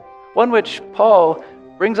one which Paul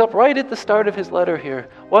brings up right at the start of his letter here,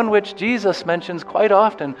 one which Jesus mentions quite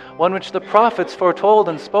often, one which the prophets foretold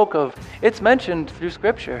and spoke of. It's mentioned through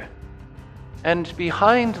Scripture. And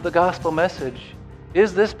behind the gospel message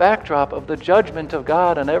is this backdrop of the judgment of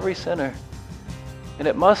God on every sinner. And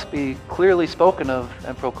it must be clearly spoken of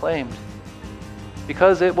and proclaimed,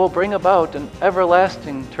 because it will bring about an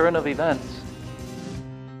everlasting turn of events.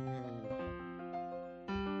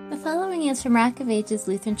 The following is from Rock of Ages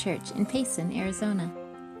Lutheran Church in Payson, Arizona.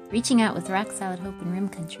 Reaching out with Rock Solid Hope in Rim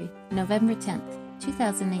Country, November 10th,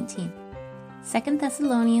 2019. 2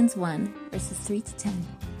 Thessalonians 1, verses 3 to 10.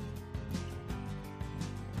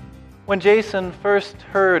 When Jason first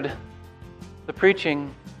heard the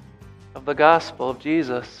preaching of the gospel of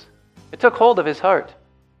Jesus, it took hold of his heart.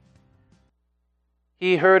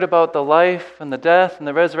 He heard about the life and the death and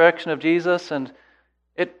the resurrection of Jesus, and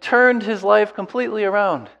it turned his life completely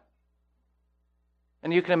around.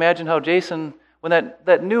 And you can imagine how Jason, when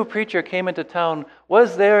that new preacher came into town,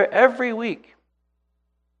 was there every week.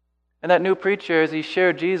 And that new preacher, as he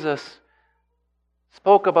shared Jesus,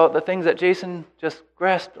 spoke about the things that Jason just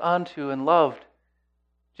grasped onto and loved.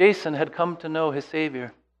 Jason had come to know his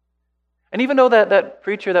Savior. And even though that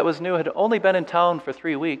preacher that was new had only been in town for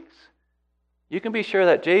 3 weeks, you can be sure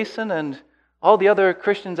that Jason and all the other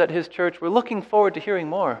Christians at his church were looking forward to hearing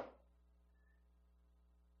more.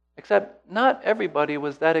 Except not everybody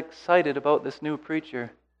was that excited about this new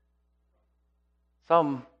preacher.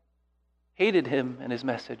 Some hated him and his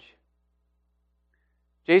message.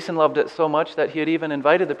 Jason loved it so much that he had even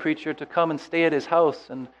invited the preacher to come and stay at his house,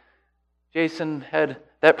 and Jason had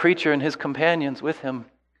that preacher and his companions with him.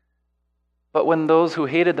 But when those who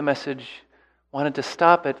hated the message wanted to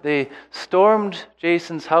stop it, they stormed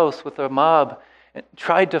Jason's house with a mob and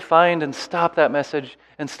tried to find and stop that message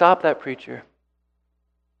and stop that preacher.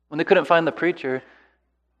 When they couldn't find the preacher,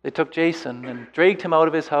 they took Jason and dragged him out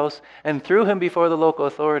of his house and threw him before the local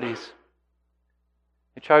authorities.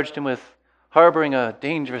 They charged him with harboring a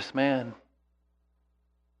dangerous man.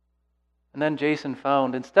 And then Jason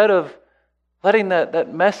found, instead of letting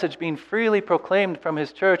that message being freely proclaimed from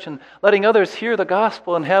his church and letting others hear the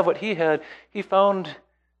gospel and have what he had, he found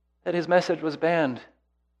that his message was banned.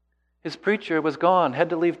 His preacher was gone, had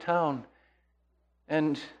to leave town.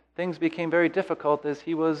 And things became very difficult as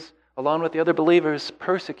he was, along with the other believers,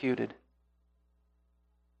 persecuted.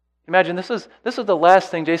 Imagine, this is the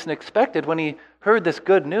last thing Jason expected when he heard this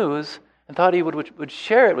good news and thought he would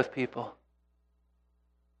share it with people.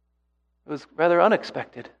 It was rather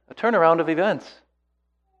unexpected, a turnaround of events.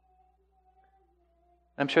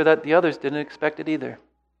 I'm sure that the others didn't expect it either.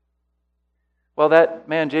 Well, that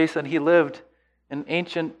man, Jason, he lived in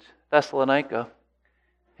ancient Thessalonica.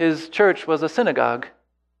 His church was a synagogue.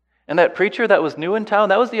 And that preacher that was new in town,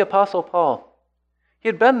 that was the Apostle Paul. He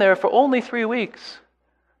had been there for only 3 weeks.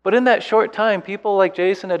 But in that short time, people like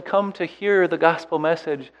Jason had come to hear the gospel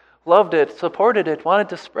message, loved it, supported it, wanted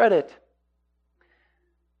to spread it.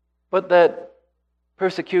 But that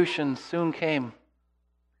persecution soon came.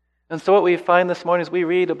 And so what we find this morning is we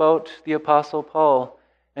read about the Apostle Paul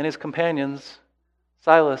and his companions,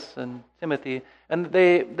 Silas and Timothy, and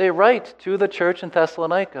they write to the church in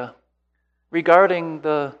Thessalonica regarding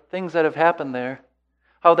the things that have happened there,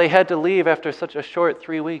 how they had to leave after such a short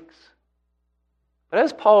 3 weeks. But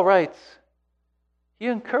as Paul writes, he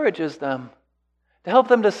encourages them to help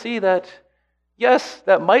them to see that, yes,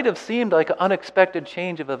 that might have seemed like an unexpected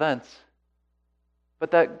change of events,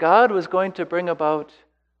 but that God was going to bring about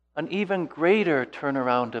an even greater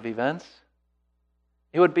turnaround of events.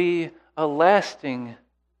 It would be a lasting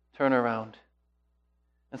turnaround.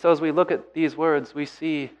 And so as we look at these words, we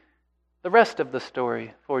see the rest of the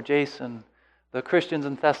story for Jason, the Christians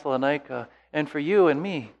in Thessalonica, and for you and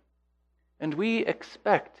me. And we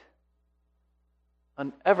expect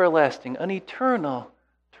an everlasting, an eternal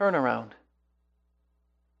turnaround.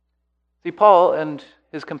 See, Paul and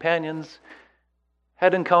his companions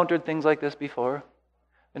had encountered things like this before.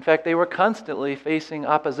 In fact, they were constantly facing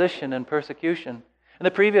opposition and persecution. In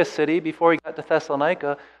the previous city, before he got to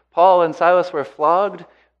Thessalonica, Paul and Silas were flogged,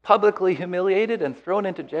 publicly humiliated, and thrown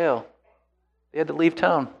into jail. They had to leave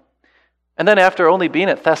town. And then after only being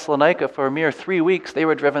at Thessalonica for a mere 3 weeks, they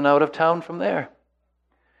were driven out of town from there.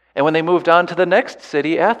 And when they moved on to the next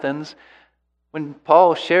city, Athens, when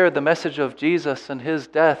Paul shared the message of Jesus and his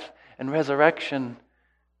death and resurrection,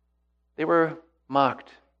 they were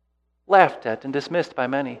mocked, laughed at, and dismissed by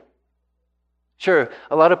many. Sure,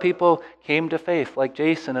 a lot of people came to faith, like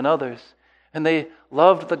Jason and others, and they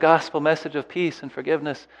loved the gospel message of peace and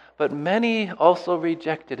forgiveness, but many also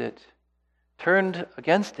rejected it, turned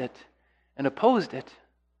against it, and opposed it.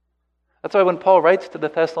 That's why when Paul writes to the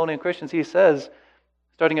Thessalonian Christians, he says,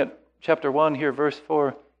 starting at chapter 1 here, verse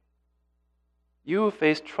 4, you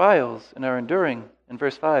face trials and are enduring. In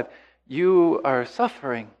verse 5, you are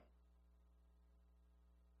suffering.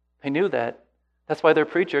 They knew that. That's why their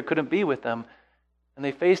preacher couldn't be with them. And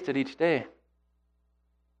they faced it each day.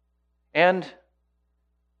 And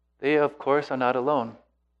they, of course, are not alone.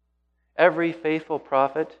 Every faithful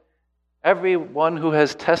prophet, everyone who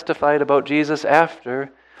has testified about Jesus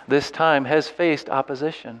after this time has faced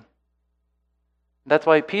opposition. That's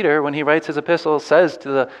why Peter, when he writes his epistle, says to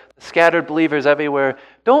the scattered believers everywhere,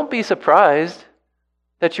 don't be surprised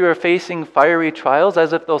that you are facing fiery trials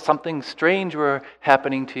as if though something strange were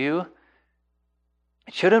happening to you.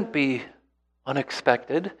 It shouldn't be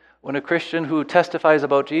unexpected when a Christian who testifies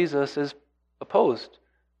about Jesus is opposed,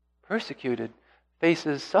 persecuted,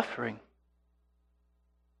 faces suffering.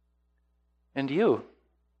 And you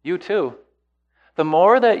too. The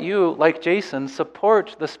more that you, like Jason,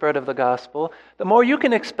 support the spread of the gospel, the more you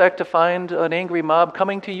can expect to find an angry mob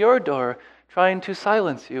coming to your door, trying to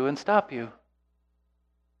silence you and stop you.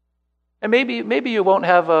 And maybe you won't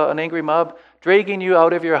have an angry mob dragging you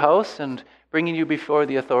out of your house and bringing you before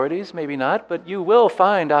the authorities, maybe not, but you will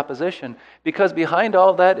find opposition, because behind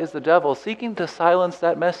all that is the devil seeking to silence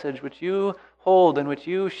that message which you hold and which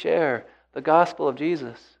you share, the gospel of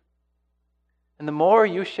Jesus. And the more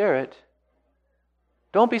you share it,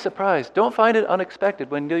 don't be surprised. Don't find it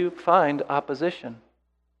unexpected when you find opposition. And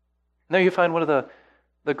there you find one of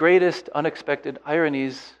the greatest unexpected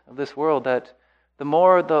ironies of this world, that the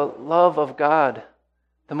more the love of God,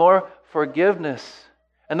 the more forgiveness,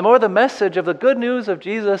 and the more the message of the good news of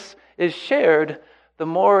Jesus is shared, the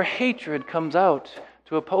more hatred comes out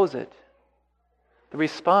to oppose it. The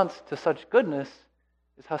response to such goodness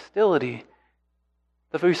is hostility.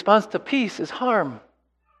 The response to peace is harm.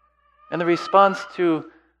 And the response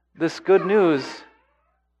to this good news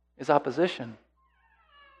is opposition.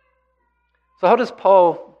 So how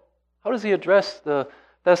does he address the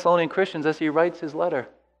Thessalonian Christians as he writes his letter?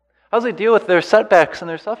 How does he deal with their setbacks and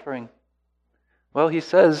their suffering? Well, he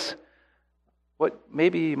says what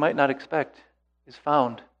maybe you might not expect is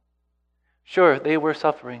found. Sure, they were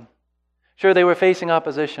suffering. Sure, they were facing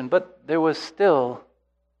opposition, but there was still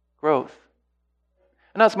growth.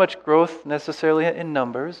 And not so much growth necessarily in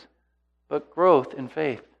numbers, but growth in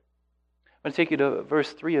faith. I'm going to take you to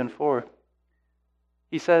verse 3 and 4.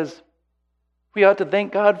 He says, we ought to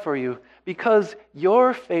thank God for you because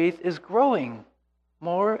your faith is growing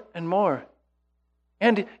more and more.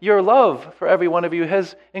 And your love for every one of you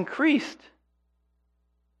has increased,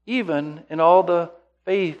 even in all the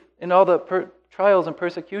faith, in all the trials and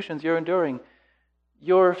persecutions you're enduring.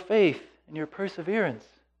 Your faith and your perseverance.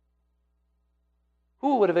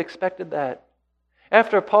 Who would have expected that?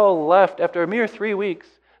 After Paul left, after a mere 3 weeks,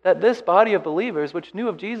 that this body of believers, which knew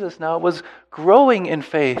of Jesus now, was growing in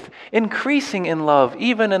faith, increasing in love,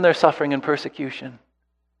 even in their suffering and persecution.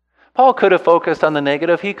 Paul could have focused on the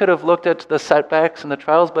negative. He could have looked at the setbacks and the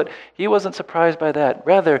trials, but he wasn't surprised by that.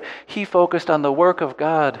 Rather, he focused on the work of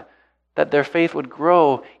God, that their faith would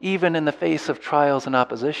grow even in the face of trials and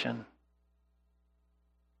opposition.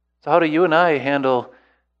 So how do you and I handle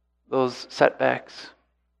those setbacks?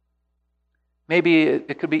 Maybe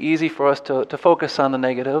it could be easy for us to focus on the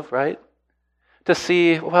negative, right? To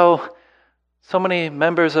see, well, so many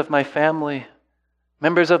members of my family,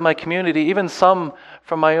 members of my community, even some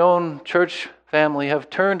from my own church family have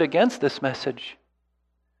turned against this message.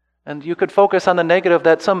 And you could focus on the negative,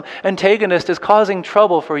 that some antagonist is causing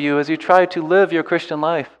trouble for you as you try to live your Christian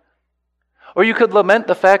life. Or you could lament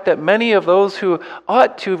the fact that many of those who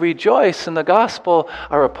ought to rejoice in the gospel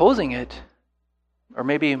are opposing it, or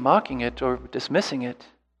maybe mocking it or dismissing it.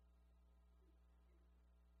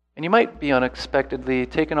 And you might be unexpectedly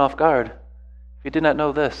taken off guard if you did not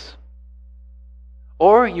know this.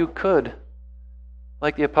 Or you could,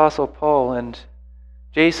 like the Apostle Paul and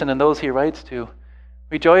Jason and those he writes to,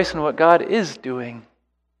 rejoice in what God is doing.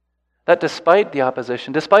 That despite the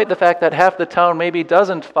opposition, despite the fact that half the town maybe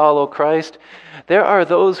doesn't follow Christ, there are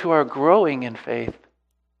those who are growing in faith,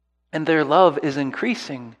 and their love is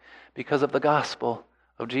increasing because of the gospel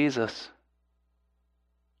of Jesus.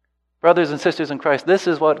 Brothers and sisters in Christ, this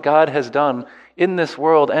is what God has done in this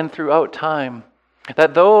world and throughout time.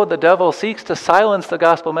 That though the devil seeks to silence the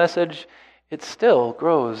gospel message, it still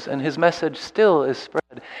grows, and his message still is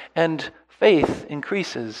spread, and faith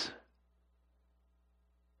increases.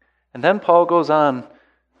 And then Paul goes on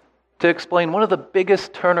to explain one of the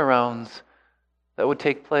biggest turnarounds that would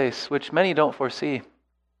take place, which many don't foresee.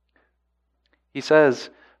 He says,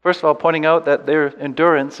 first of all, pointing out that their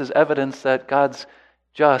endurance is evidence that God's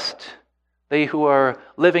just, they who are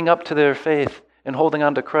living up to their faith and holding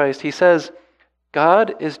on to Christ. He says,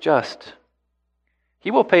 God is just.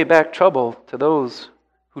 He will pay back trouble to those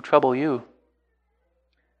who trouble you.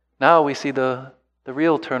 Now we see the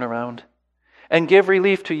real turnaround, and give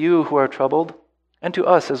relief to you who are troubled, and to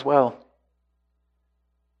us as well.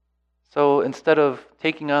 So instead of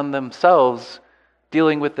taking on themselves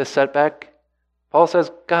dealing with this setback, Paul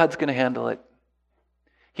says God's going to handle it.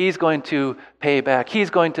 He's going to pay back. He's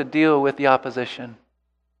going to deal with the opposition.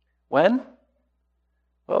 When?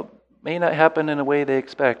 Well, may not happen in a way they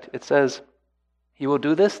expect. It says, He will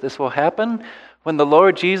do this. This will happen when the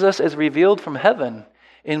Lord Jesus is revealed from heaven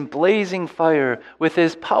in blazing fire with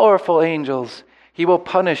His powerful angels. He will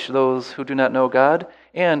punish those who do not know God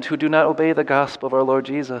and who do not obey the gospel of our Lord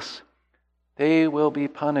Jesus. They will be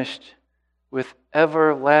punished with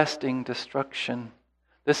everlasting destruction.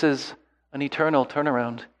 This is an eternal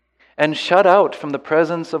turnaround. And shut out from the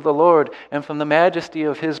presence of the Lord and from the majesty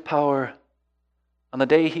of His power on the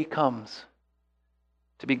day He comes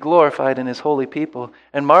to be glorified in His holy people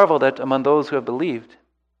and marveled at among those who have believed.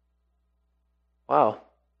 Wow.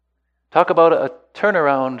 Talk about a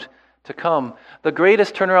turnaround to come. The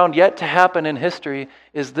greatest turnaround yet to happen in history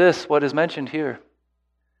is this, what is mentioned here.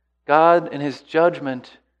 God in His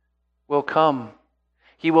judgment will come.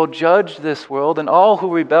 He will judge this world and all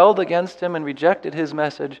who rebelled against Him and rejected His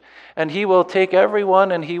message, and He will take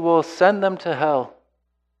everyone and He will send them to hell.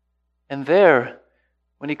 And there,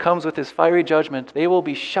 when He comes with His fiery judgment, they will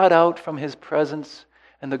be shut out from His presence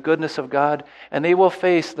and the goodness of God, and they will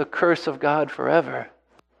face the curse of God forever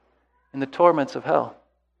in the torments of hell.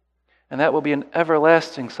 And that will be an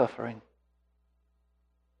everlasting suffering.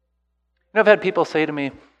 I've had people say to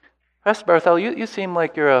me, Pastor Barthel, you seem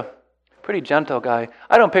like you're a pretty gentle guy.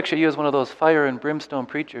 I don't picture you as one of those fire and brimstone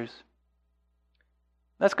preachers.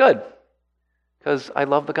 That's good, because I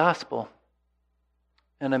love the gospel.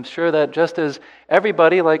 And I'm sure that just as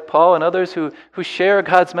everybody like Paul and others who share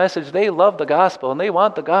God's message, they love the gospel and they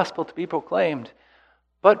want the gospel to be proclaimed.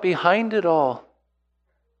 But behind it all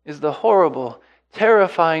is the horrible,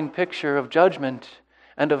 terrifying picture of judgment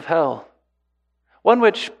and of hell. One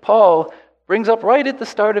which Paul brings up right at the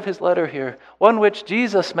start of his letter here. One which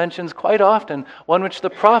Jesus mentions quite often. One which the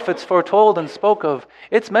prophets foretold and spoke of.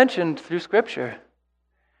 It's mentioned through Scripture.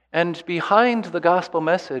 And behind the gospel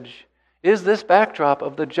message is this backdrop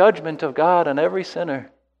of the judgment of God on every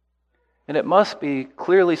sinner. And it must be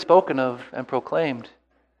clearly spoken of and proclaimed,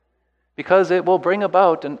 because it will bring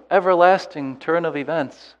about an everlasting turn of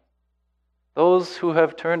events. Those who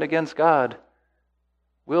have turned against God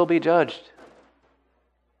will be judged.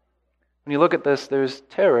 When you look at this, there's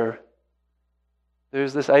terror.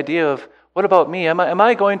 There's this idea of, what about me? Am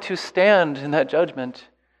I going to stand in that judgment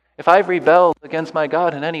if I've rebelled against my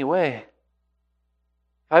God in any way?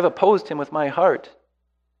 If I've opposed Him with my heart?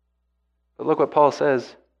 But look what Paul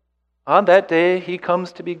says. On that day, He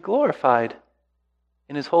comes to be glorified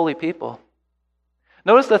in His holy people.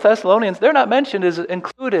 Notice the Thessalonians, they're not mentioned as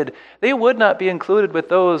included. They would not be included with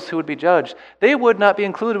those who would be judged. They would not be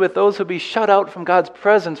included with those who would be shut out from God's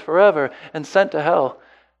presence forever and sent to hell.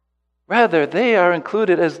 Rather, they are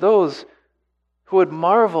included as those who would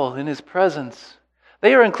marvel in His presence.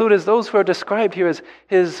 They are included as those who are described here as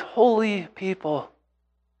His holy people,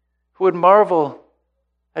 who would marvel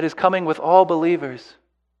at His coming with all believers.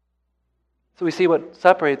 So we see what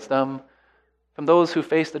separates them from those who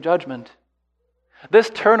face the judgment.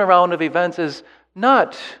 This turnaround of events is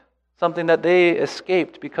not something that they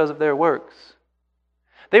escaped because of their works.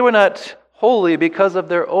 They were not holy because of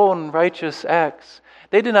their own righteous acts.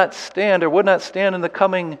 They did not stand or would not stand in the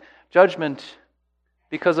coming judgment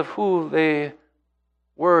because of who they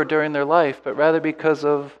were during their life, but rather because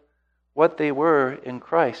of what they were in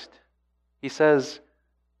Christ. He says,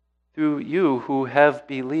 through you who have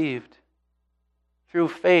believed, through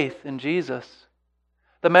faith in Jesus.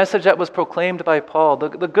 The message that was proclaimed by Paul, the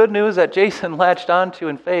good news that Jason latched onto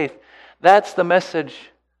in faith, that's the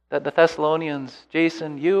message that the Thessalonians,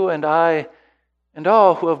 Jason, you and I, and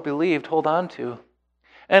all who have believed hold on to.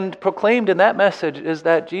 And proclaimed in that message is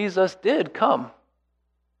that Jesus did come.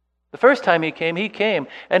 The first time He came,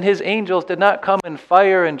 and His angels did not come in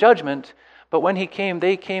fire and judgment, but when He came,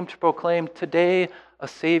 they came to proclaim, today a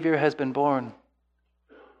Savior has been born.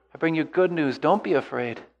 I bring you good news, don't be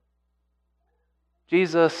afraid.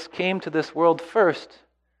 Jesus came to this world first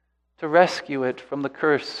to rescue it from the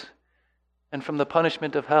curse and from the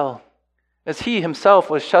punishment of hell. As He Himself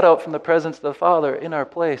was shut out from the presence of the Father in our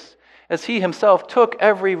place. As He Himself took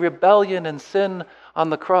every rebellion and sin on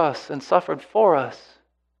the cross and suffered for us,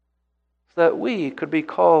 so that we could be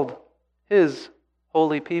called His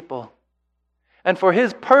holy people. And for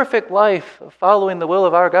his perfect life of following the will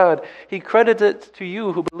of our God, he credits it to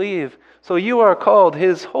you who believe. So you are called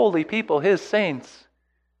his holy people, his saints,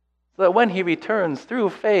 so that when he returns through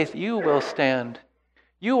faith, you will stand.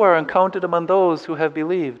 You are counted among those who have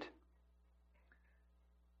believed.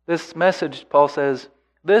 This message, Paul says,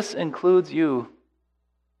 this includes you,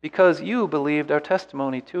 because you believed our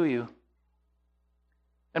testimony to you.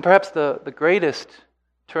 And perhaps the greatest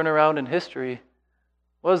turnaround in history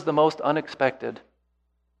was the most unexpected.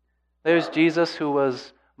 There's Jesus who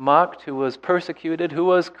was mocked, who was persecuted, who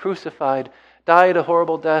was crucified, died a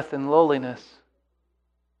horrible death in lowliness.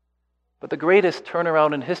 But the greatest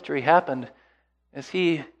turnaround in history happened as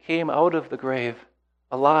he came out of the grave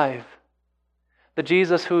alive. The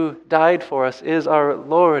Jesus who died for us is our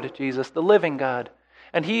Lord Jesus, the living God.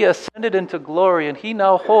 And he ascended into glory, and he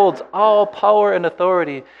now holds all power and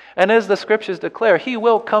authority. And as the scriptures declare, he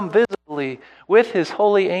will come visibly with his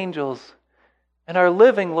holy angels. And our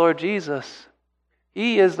living Lord Jesus,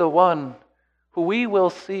 he is the one who we will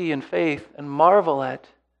see in faith and marvel at.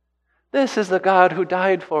 This is the God who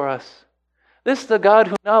died for us. This is the God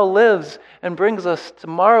who now lives and brings us to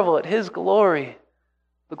marvel at his glory,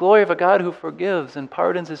 the glory of a God who forgives and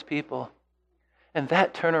pardons his people. And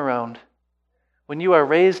that turnaround, when you are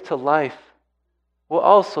raised to life, will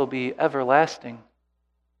also be everlasting.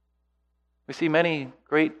 We see many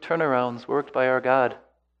great turnarounds worked by our God,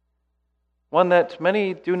 one that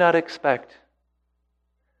many do not expect.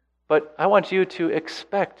 But I want you to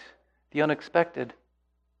expect the unexpected.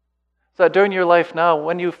 So that during your life now,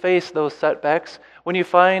 when you face those setbacks, when you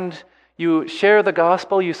find you share the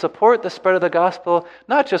gospel, you support the spread of the gospel,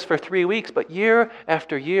 not just for 3 weeks, but year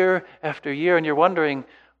after year after year, and you're wondering,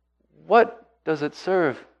 what does it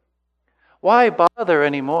serve? Why bother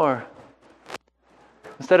anymore?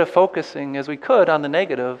 Instead of focusing, as we could, on the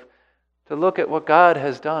negative, to look at what God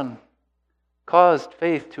has done, caused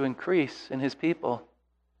faith to increase in his people,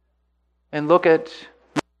 and look at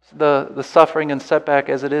the suffering and setback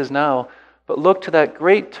as it is now, but look to that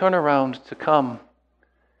great turnaround to come,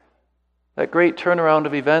 that great turnaround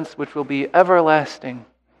of events which will be everlasting.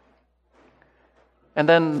 And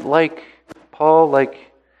then, like Paul,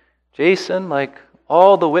 like Jason, like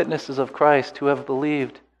all the witnesses of Christ who have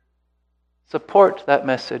believed, support that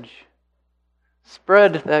message,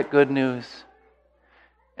 spread that good news,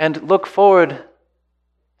 and look forward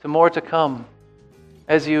to more to come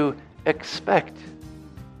as you expect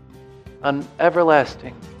an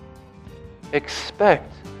everlasting,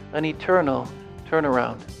 expect an eternal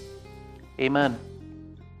turnaround. Amen.